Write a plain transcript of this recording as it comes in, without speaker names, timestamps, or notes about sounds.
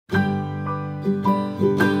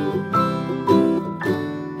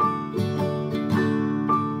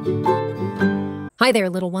Hi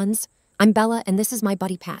there, little ones. I'm Bella, and this is my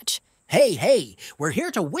buddy Patch. Hey, we're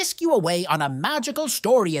here to whisk you away on a magical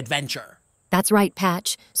story adventure. That's right,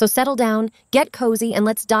 Patch. So settle down, get cozy, and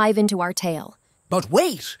let's dive into our tale. But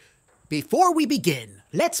wait! Before we begin,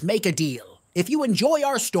 let's make a deal. If you enjoy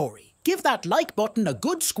our story, give that like button a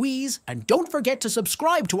good squeeze and don't forget to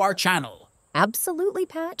subscribe to our channel. Absolutely,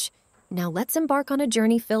 Patch. Now let's embark on a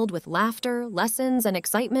journey filled with laughter, lessons, and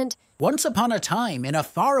excitement. Once upon a time, in a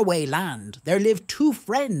faraway land, there lived two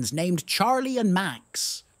friends named Charlie and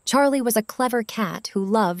Max. Charlie was a clever cat who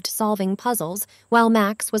loved solving puzzles, while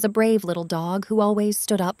Max was a brave little dog who always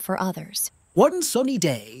stood up for others. One sunny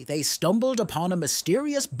day, they stumbled upon a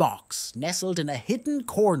mysterious box nestled in a hidden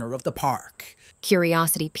corner of the park.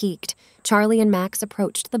 Curiosity piqued, Charlie and Max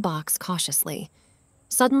approached the box cautiously.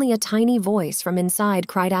 Suddenly, a tiny voice from inside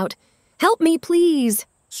cried out, "Help me, please!"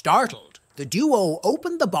 Startled, the duo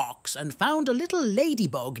opened the box and found a little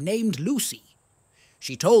ladybug named Lucy.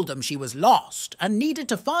 She told them she was lost and needed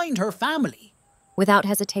to find her family. Without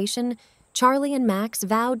hesitation, Charlie and Max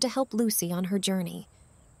vowed to help Lucy on her journey.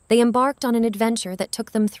 They embarked on an adventure that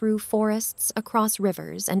took them through forests, across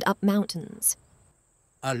rivers, and up mountains.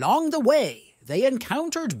 Along the way, they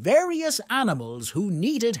encountered various animals who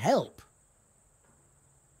needed help.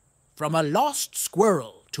 From a lost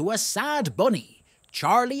squirrel to a sad bunny,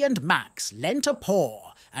 Charlie and Max lent a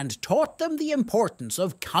paw and taught them the importance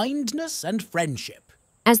of kindness and friendship.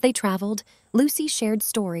 As they traveled, Lucy shared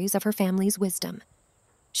stories of her family's wisdom.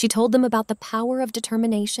 She told them about the power of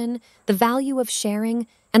determination, the value of sharing,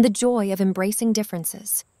 and the joy of embracing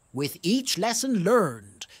differences. With each lesson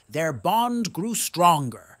learned, their bond grew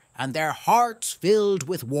stronger and their hearts filled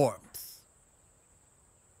with warmth.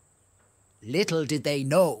 Little did they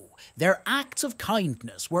know, their acts of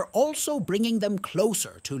kindness were also bringing them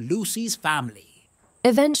closer to Lucy's family.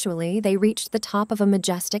 Eventually, they reached the top of a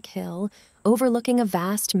majestic hill, overlooking a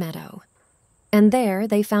vast meadow. And there,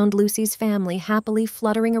 they found Lucy's family happily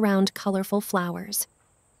fluttering around colorful flowers.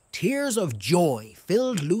 Tears of joy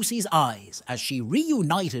filled Lucy's eyes as she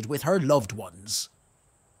reunited with her loved ones.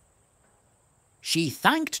 She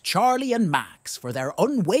thanked Charlie and Max for their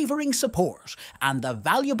unwavering support and the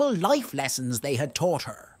valuable life lessons they had taught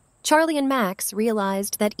her. Charlie and Max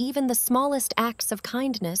realized that even the smallest acts of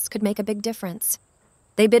kindness could make a big difference.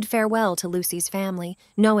 They bid farewell to Lucy's family,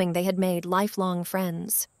 knowing they had made lifelong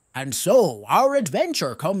friends. And so, our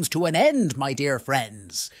adventure comes to an end, my dear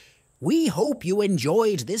friends. We hope you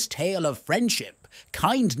enjoyed this tale of friendship,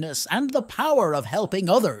 kindness, and the power of helping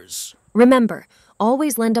others. Remember,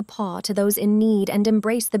 always lend a paw to those in need and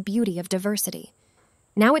embrace the beauty of diversity.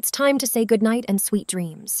 Now it's time to say goodnight and sweet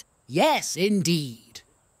dreams. Yes, indeed.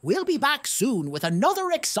 We'll be back soon with another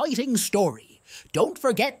exciting story. Don't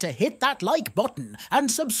forget to hit that like button and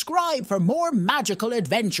subscribe for more magical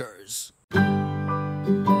adventures.